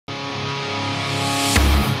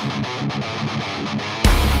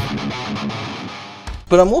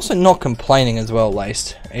But I'm also not complaining as well,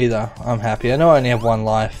 Laced, either. I'm happy. I know I only have one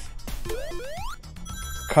life.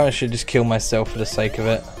 Kinda should just kill myself for the sake of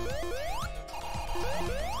it.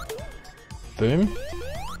 Boom.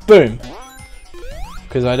 Boom!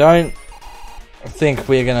 Because I don't think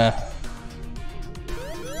we're gonna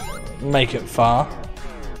make it far.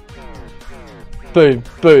 Boom,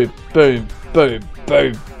 boom, boom, boom,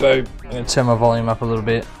 boom, boom. I'm gonna turn my volume up a little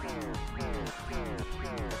bit.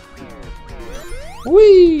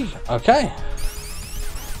 Whee! Okay.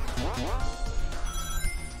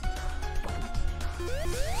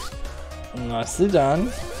 Nicely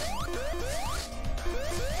done.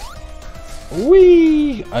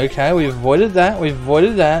 Whee! Okay, we've avoided that. We've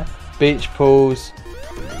avoided that. Beach pools.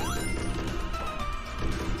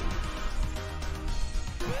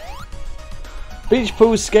 Beach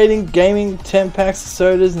pools, skating, gaming, 10 packs of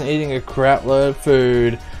sodas, and eating a crap load of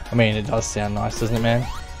food. I mean, it does sound nice, doesn't it, man?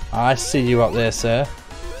 I see you up there, sir.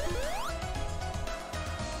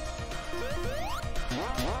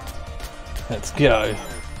 Let's go.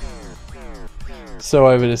 So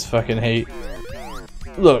over this fucking heat.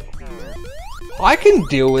 Look, I can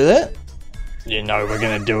deal with it. You know we're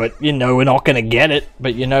gonna do it. You know we're not gonna get it,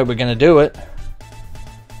 but you know we're gonna do it.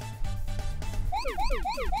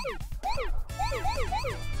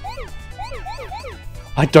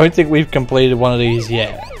 I don't think we've completed one of these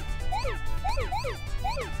yet.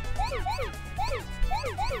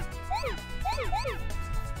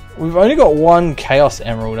 We've only got one Chaos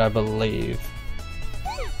Emerald, I believe.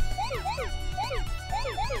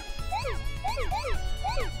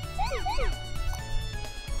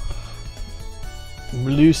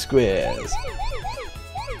 Blue squares.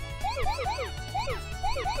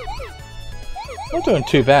 Not doing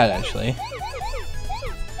too bad, actually.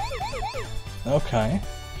 Okay.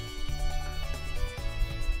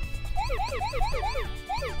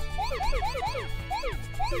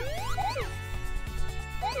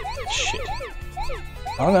 Shit.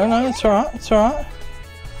 Oh no, no, it's alright, it's alright.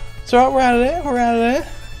 It's alright, we're out of there, we're out of there.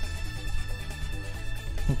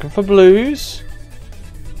 Looking for blues.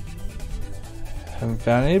 Haven't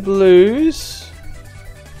found any blues.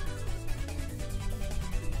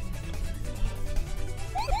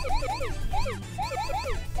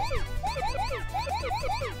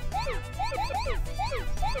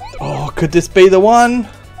 Oh, could this be the one?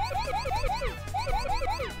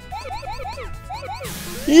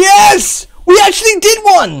 Yes! We actually did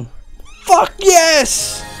one! Fuck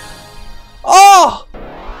yes! Oh!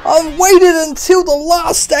 I've waited until the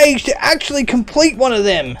last stage to actually complete one of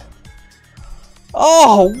them.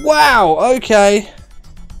 Oh, wow, okay.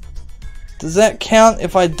 Does that count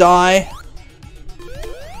if I die?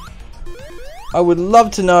 I would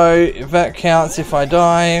love to know if that counts if I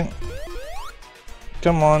die.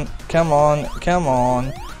 Come on, come on, come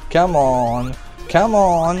on, come on, come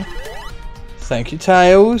on. Thank you,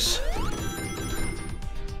 Tails.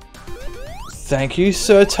 Thank you,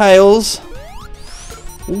 Sir Tails.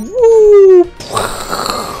 Woo!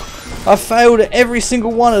 I failed at every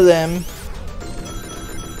single one of them.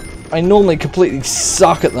 I normally completely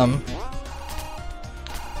suck at them.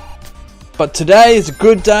 But today is a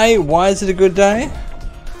good day. Why is it a good day?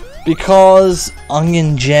 Because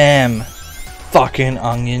onion jam. Fucking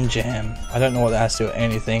onion jam. I don't know what that has to do with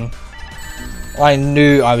anything. I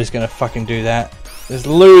knew I was gonna fucking do that. Just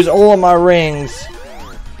lose all of my rings.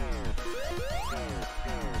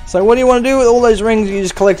 So what do you want to do with all those rings you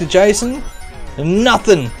just collected, Jason?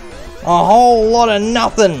 Nothing. A whole lot of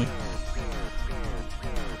nothing.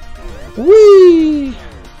 Whee!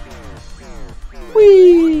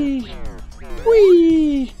 Whee!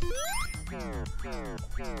 Whee!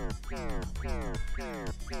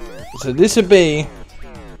 So this would be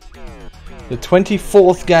the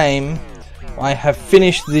 24th game I have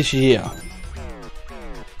finished this year.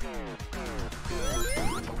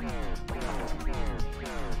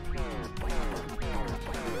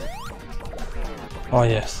 Oh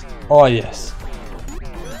yes. Oh yes.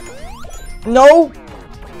 No!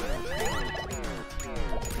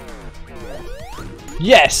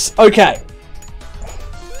 Yes! Okay.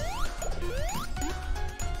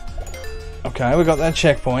 Okay, we got that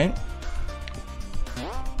checkpoint.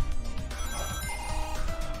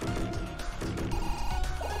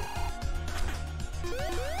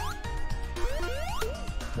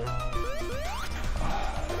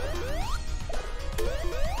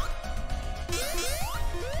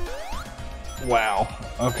 Wow.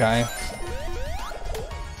 Okay.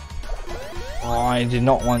 I did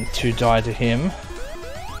not want to die to him.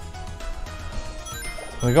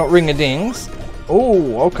 We got ring-a-dings.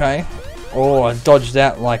 Oh, okay. Oh, I dodged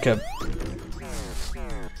that like a...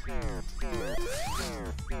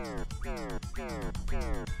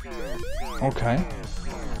 Okay.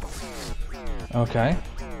 Okay.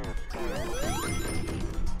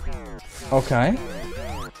 Okay.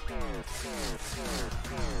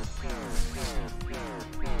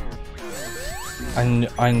 I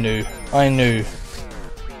knew.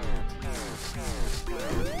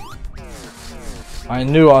 I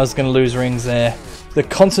knew I was going to lose rings there. The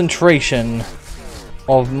concentration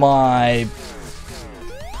of my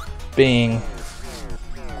being.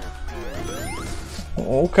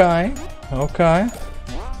 Okay. Okay.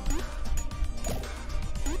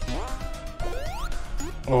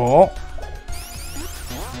 Oh.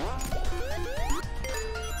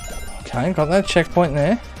 Okay, got that checkpoint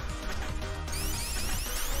there.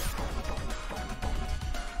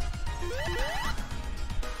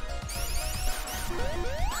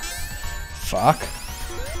 Fuck.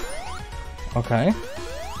 Okay.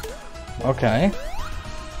 Okay.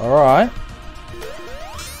 Alright.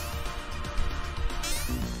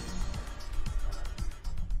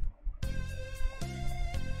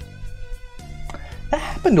 That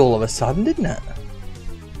happened all of a sudden, didn't it?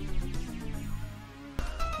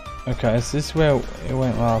 Okay, so this is where it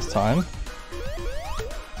went last time.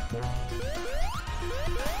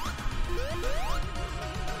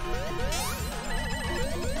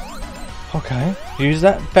 Okay, use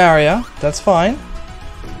that barrier, that's fine.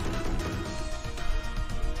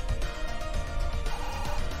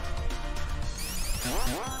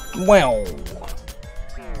 Well.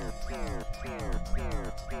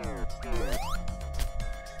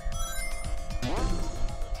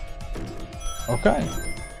 Okay.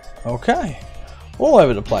 Okay. All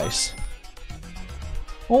over the place.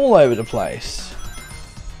 All over the place.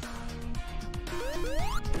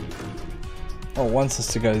 Oh, it wants us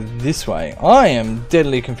to go this way. I am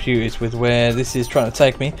deadly confused with where this is trying to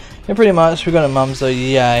take me. And pretty much we've got a mum, so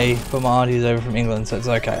yay. But my auntie's over from England, so it's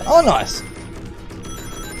okay. Oh, nice.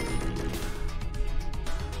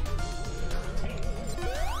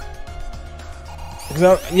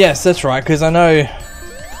 Yes, that's right, because I know...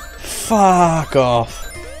 Fuck off.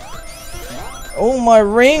 All my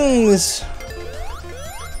rings!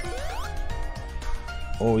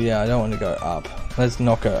 Oh yeah, I don't want to go up. Let's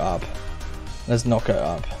not go up. Let's not go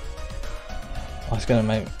up. I was gonna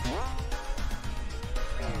make...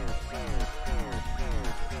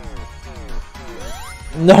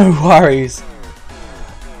 No worries.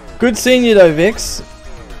 Good seeing you though, Vix.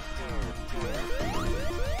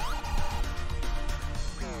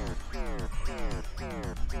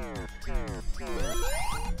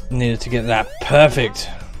 Needed to get that perfect.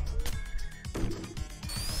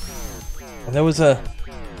 And there was a...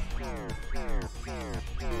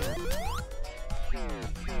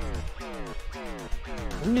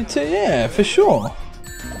 Yeah, for sure.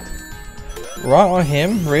 Right on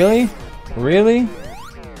him, really? Really?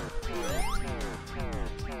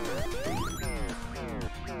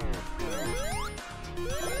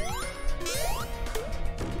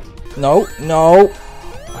 No, no.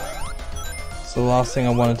 It's the last thing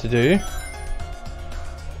I wanted to do.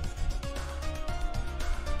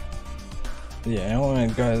 Yeah, I want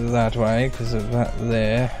to go that way because of that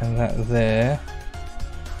there and that there.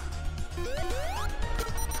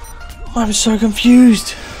 I'm so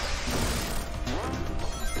confused.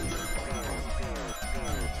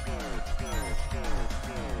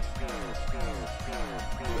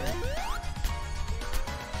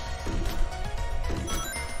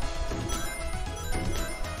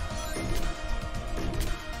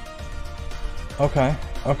 Okay,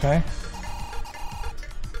 okay.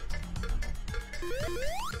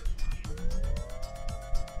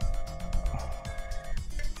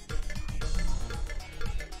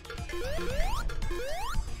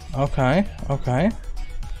 Okay, okay.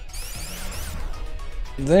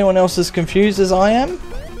 Is anyone else as confused as I am?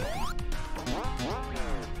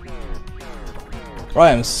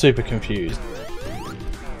 I am super confused.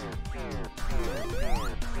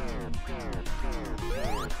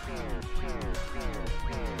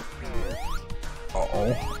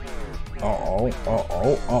 Uh-oh. Uh-oh,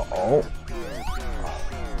 uh-oh, uh-oh.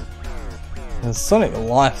 There's Sonic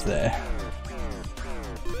Life there.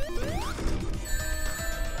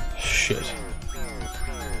 Shit.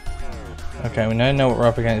 Okay, we now know what we're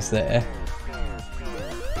up against there.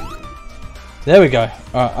 There we go.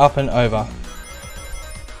 Alright, up and over.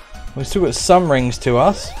 We've still got some rings to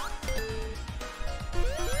us.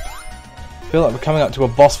 Feel like we're coming up to a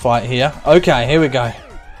boss fight here. Okay, here we go.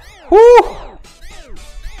 Woo!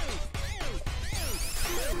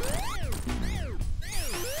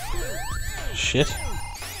 Shit.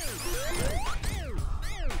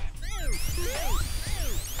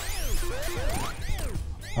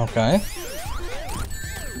 Okay.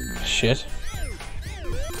 Shit.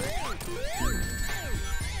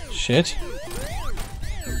 shit.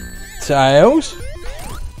 Tails.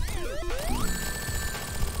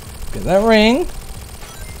 Get that ring.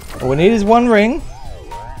 All we need is one ring.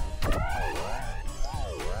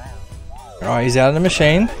 Alright, he's out of the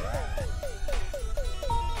machine.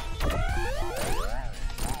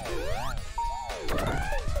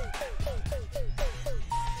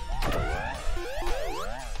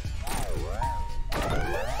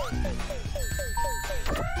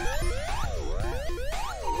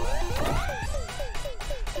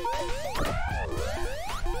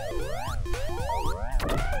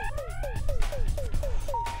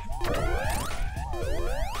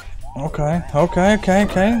 Okay.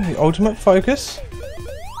 The ultimate focus.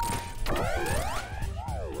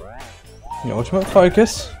 The ultimate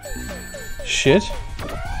focus. Shit.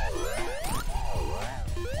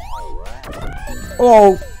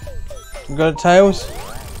 Oh! We got a tails.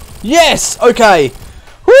 Yes! Okay!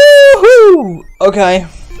 Woohoo! Okay.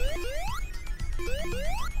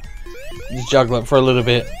 Just juggle it for a little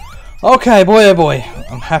bit. Okay, boy oh boy.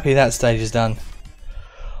 I'm happy that stage is done.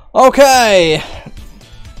 Okay!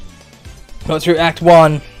 Got through Act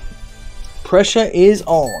 1. Pressure is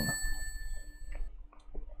on.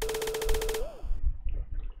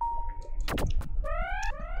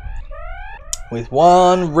 With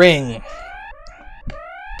one ring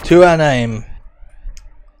to our name.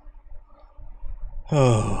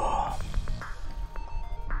 Oh.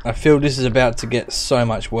 I feel this is about to get so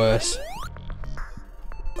much worse.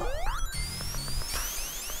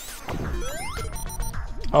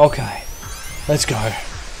 Okay, let's go.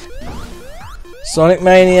 Sonic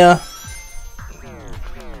Mania.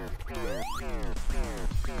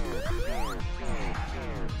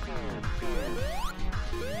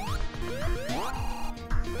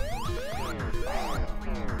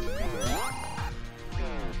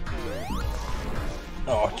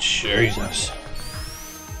 Oh, Jesus.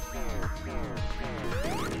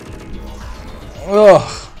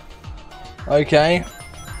 Ugh. Okay.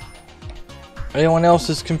 Anyone else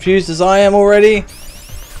as confused as I am already?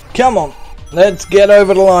 Come on. Let's get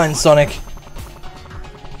over the line, Sonic.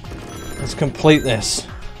 Let's complete this.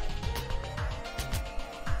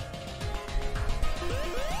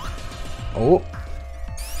 Oh.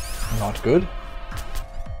 Not good.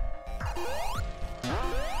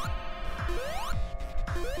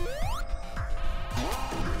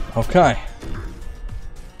 Okay.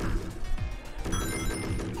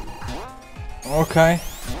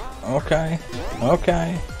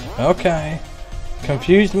 Okay.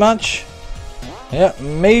 Confused much? Yeah,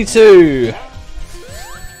 me too.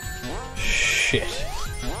 Shit.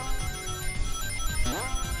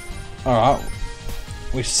 Alright.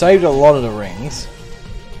 We've saved a lot of the rings.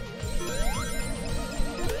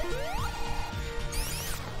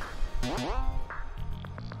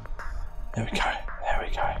 There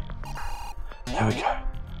we go.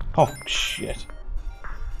 Oh, shit.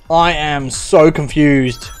 I am so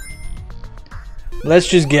confused. Let's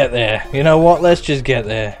just get there. You know what? Let's just get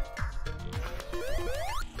there.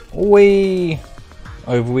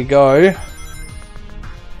 Over we go.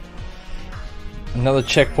 Another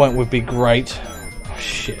checkpoint would be great. Oh,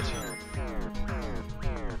 shit.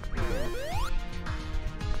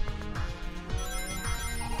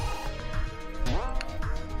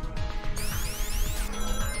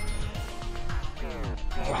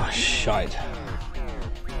 Oh, shite.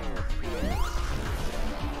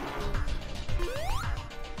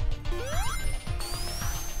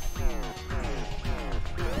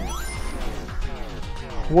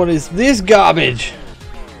 What is this garbage?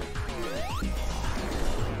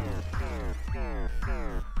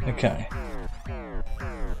 Okay.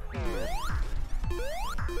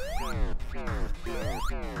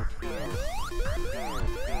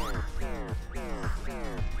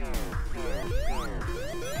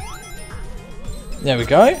 There we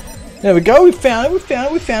go. There we go. We found it. We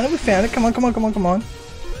found it. Come on.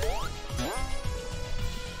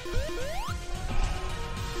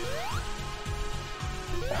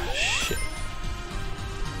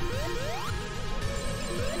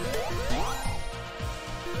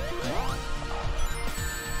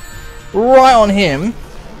 Right on him.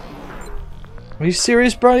 Are you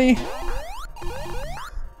serious, buddy?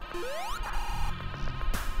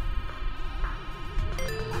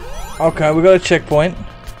 Okay, we got a checkpoint.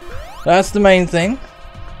 That's the main thing.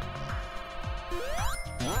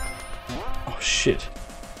 Oh shit.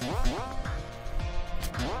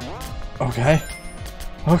 Okay.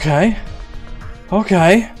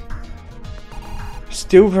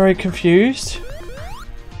 Still very confused.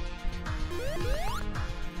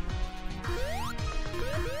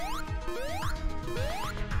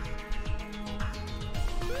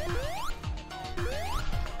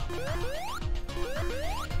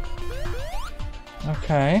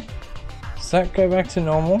 Okay. Does that go back to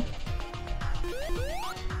normal?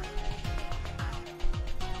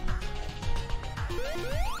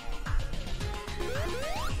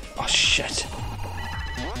 Oh shit.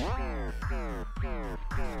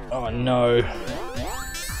 Oh no.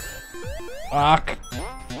 Fuck.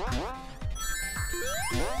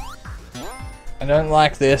 I don't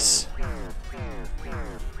like this.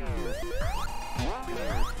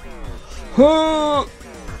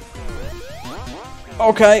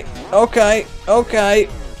 Okay, okay, okay.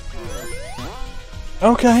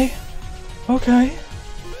 Okay. Okay.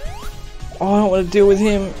 Oh, I don't want to deal with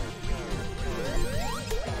him.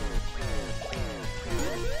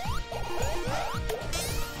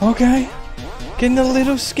 Okay. Getting a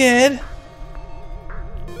little scared.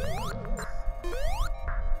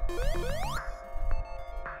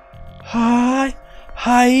 Hi.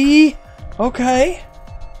 Hi. Okay.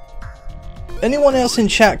 Anyone else in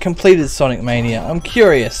chat completed Sonic Mania? I'm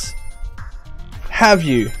curious. Have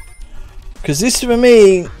you? Because this for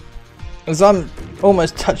me, as I'm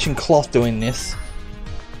almost touching cloth doing this.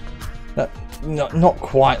 Not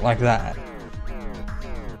quite like that.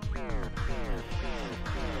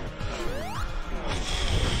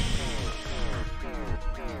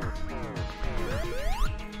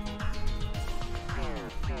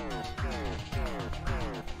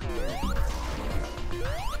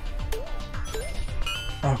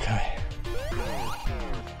 Okay.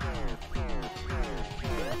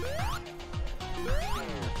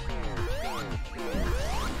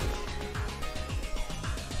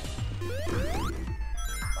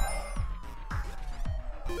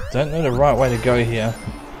 Don't know the right way to go here.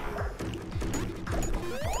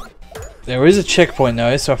 There is a checkpoint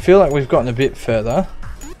though, so I feel like we've gotten a bit further.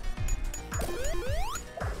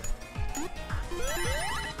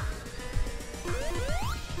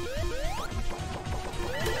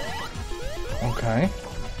 Okay,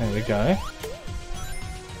 there we go.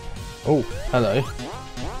 Oh, hello.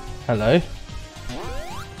 Hello.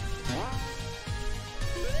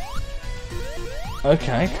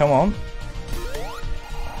 Okay, come on.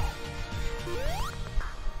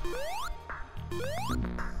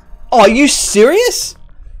 Oh, are you serious?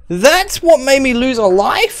 That's what made me lose a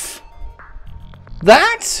life?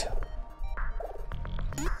 That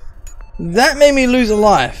made me lose a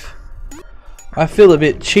life. I feel a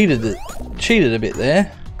bit cheated a bit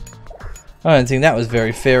there. I don't think that was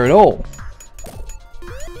very fair at all.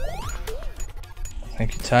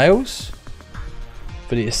 Thank you, Tails,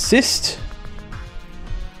 for the assist.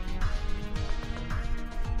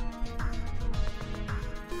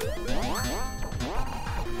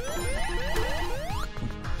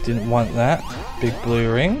 Didn't want that big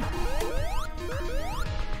blue ring,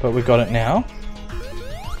 but we got it now.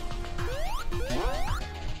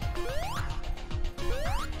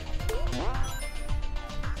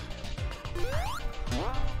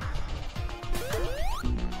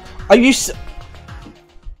 Are you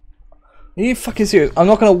fucking serious? I'm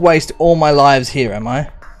not gonna waste all my lives here, am I?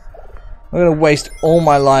 I'm gonna waste all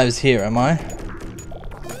my lives here, am I?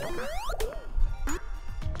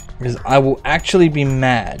 Because I will actually be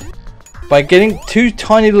mad. By getting two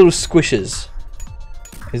tiny little squishes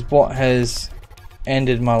is what has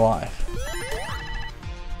ended my life.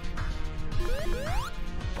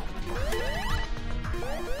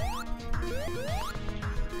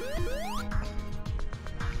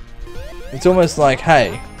 It's almost like,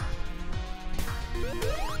 hey,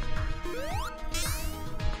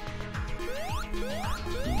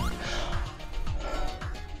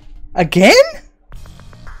 again?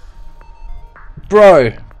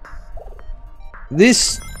 Bro,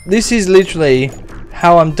 this is literally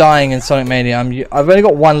how I'm dying in Sonic Mania. I've only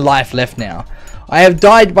got one life left now. I have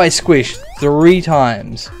died by squish 3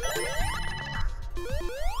 times.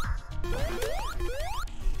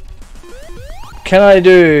 Can I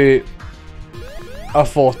do a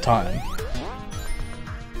 4th time?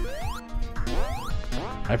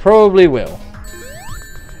 I probably will.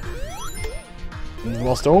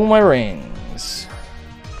 Lost all my rings.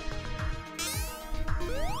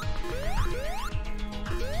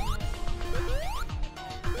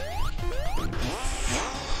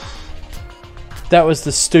 That was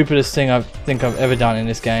the stupidest thing I think I've ever done in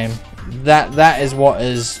this game. That is what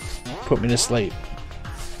has put me to sleep.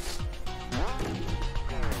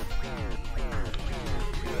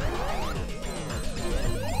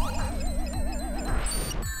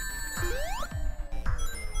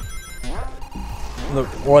 Look,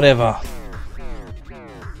 whatever.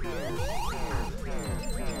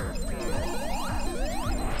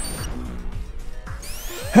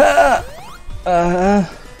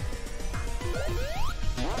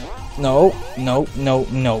 No, no, no,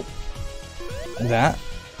 no. that.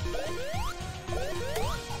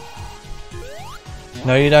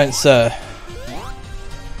 No, you don't, sir.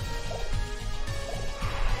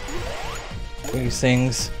 These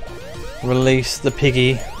things. Release the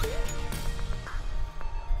piggy.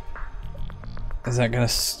 Is that gonna...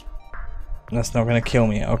 That's not gonna kill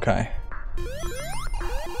me. Okay.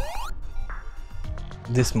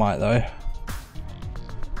 This might, though.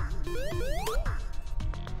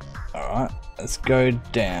 Alright, let's go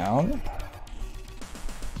down.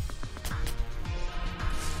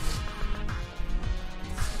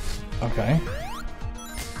 Okay.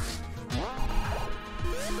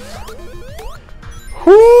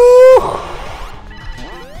 Whoo!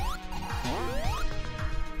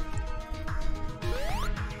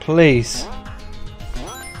 Please.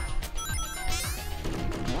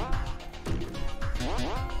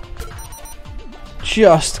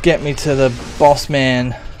 Just get me to the boss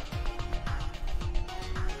man.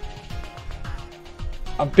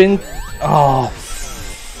 I've been... Oh,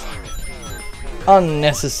 fuck.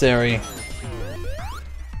 Unnecessary.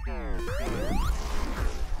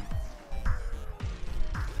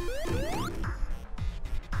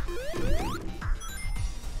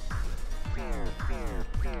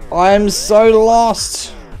 I'm so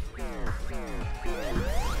lost.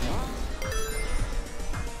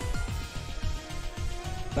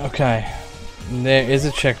 Okay, there is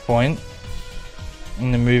a checkpoint.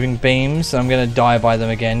 And the moving beams, I'm gonna die by them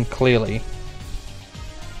again, clearly.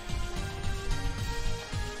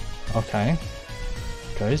 Okay.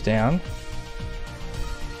 Goes down.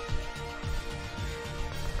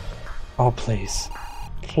 Oh, please.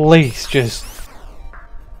 Please, just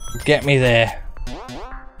get me there.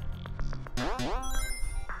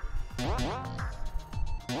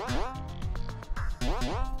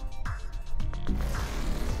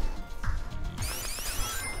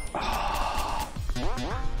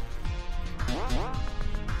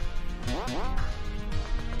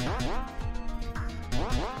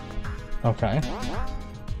 Okay.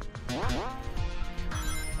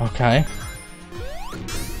 Okay.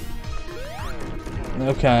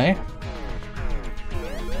 Okay.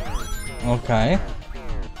 Okay.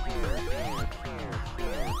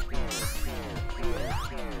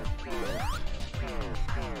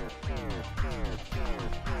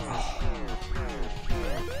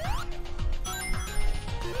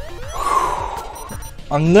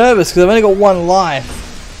 I'm nervous because I've only got one life.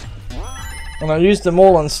 And I used them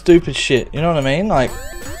all on stupid shit, you know what I mean? Like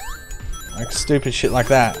stupid shit like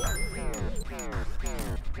that.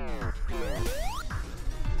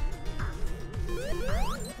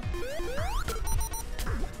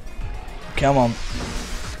 Come on.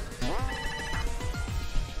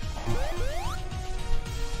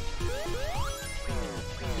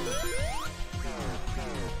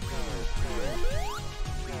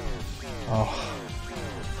 Oh.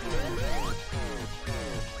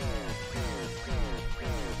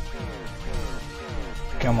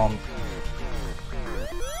 Come on.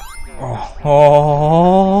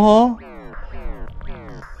 Oh.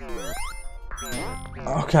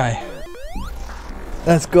 Okay.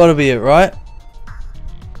 That's gotta be it, right?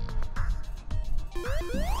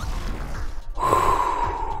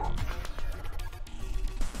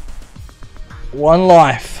 One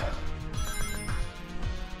life.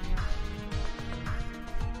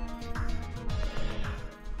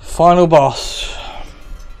 Final boss.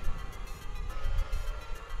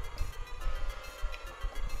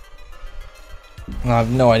 I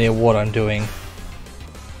have no idea what I'm doing.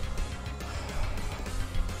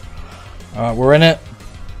 Alright, we're in it.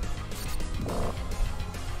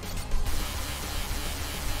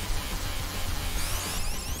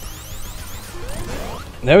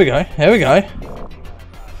 There we go, there we go.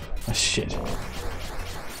 Oh, shit.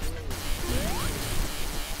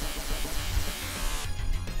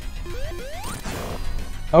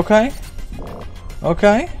 Okay.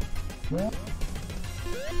 Okay.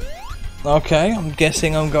 Okay, I'm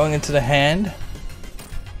guessing I'm going into the hand.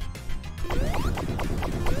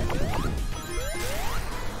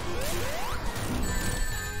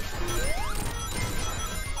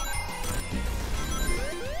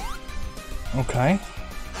 Okay.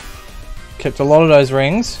 Kept a lot of those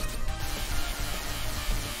rings.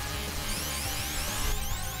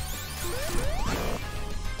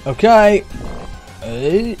 Okay.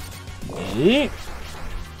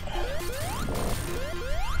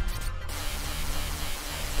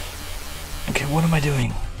 Okay, what am I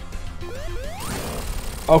doing?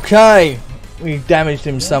 Okay, we damaged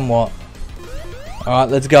him somewhat. Alright,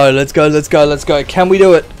 let's go, let's go, let's go, let's go. Can we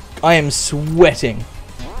do it? I am sweating.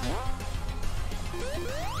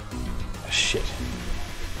 Shit.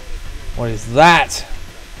 What is that?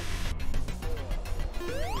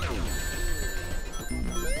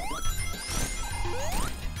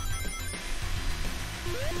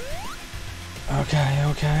 Okay,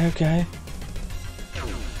 okay, okay.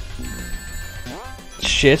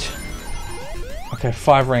 Shit. Okay,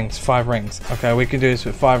 5 rings, 5 rings. Okay, we can do this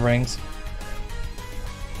with 5 rings.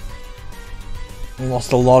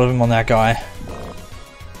 Lost a lot of them on that guy.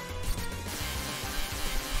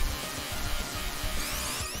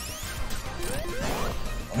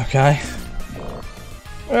 Okay.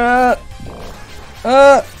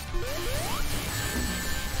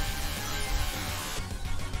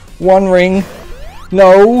 One ring.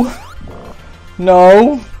 No.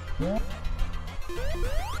 No.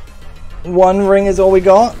 One ring is all we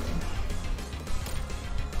got.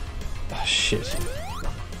 Oh, shit.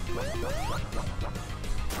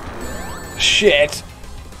 Shit.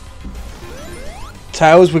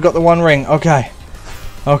 Tails, we got the one ring. Okay.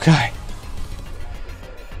 Okay.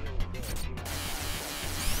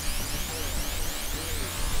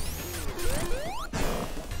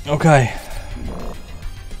 Okay.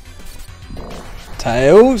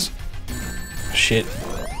 Tails. Shit.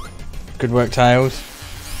 Good work, Tails.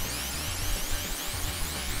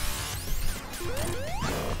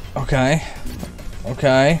 Okay.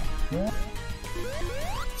 Okay.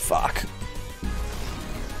 Fuck.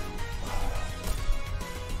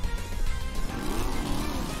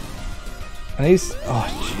 And he's...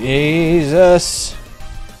 Oh, Jesus.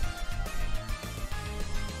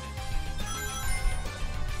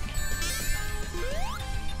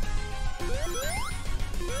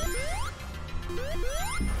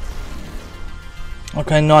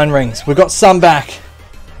 Okay, 9 rings. We got some back.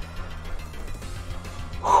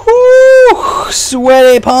 Whew,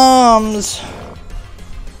 sweaty palms.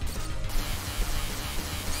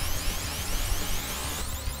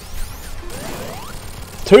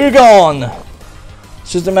 Two gone.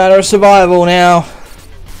 It's just a matter of survival now.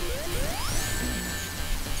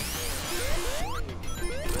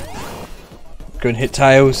 Good hit,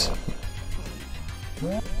 Tails.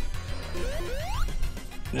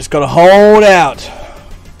 Just gotta hold out.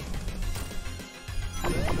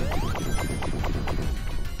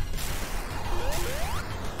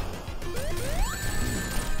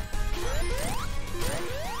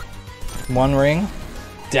 One ring.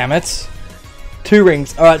 Damn it. 2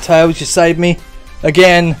 rings. Alright, Tails, you saved me.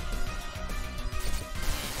 Again.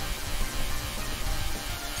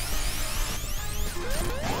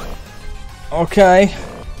 Okay.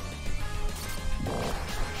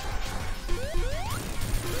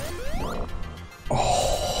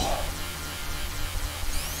 Oh.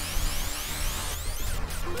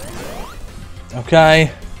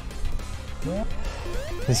 Okay.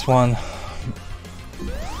 This one.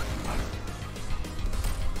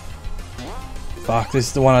 Fuck, this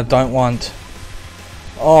is the one I don't want.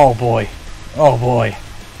 Oh boy. Oh boy.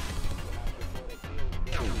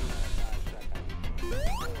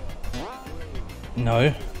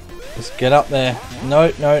 No. Just get up there.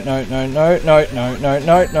 No, no, no, no, no, no, no, no,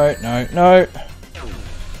 no, no, no, no.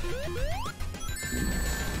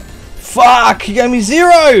 Fuck! He gave me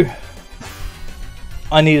 0!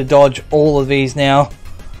 I need to dodge all of these now.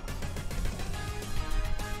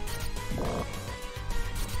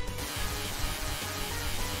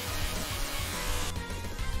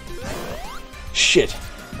 Shit.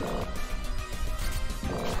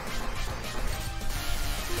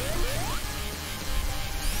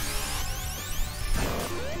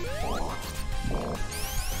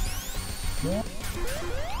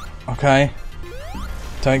 Okay.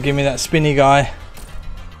 Don't give me that spinny guy.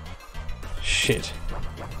 Shit.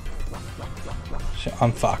 Shit,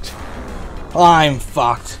 I'm fucked. I'm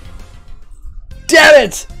fucked. Damn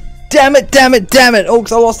it! Damn it, damn it, damn it! Oh,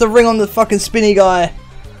 because I lost the ring on the fucking spinny guy.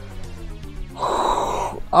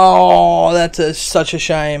 Oh, that's such a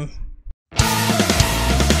shame.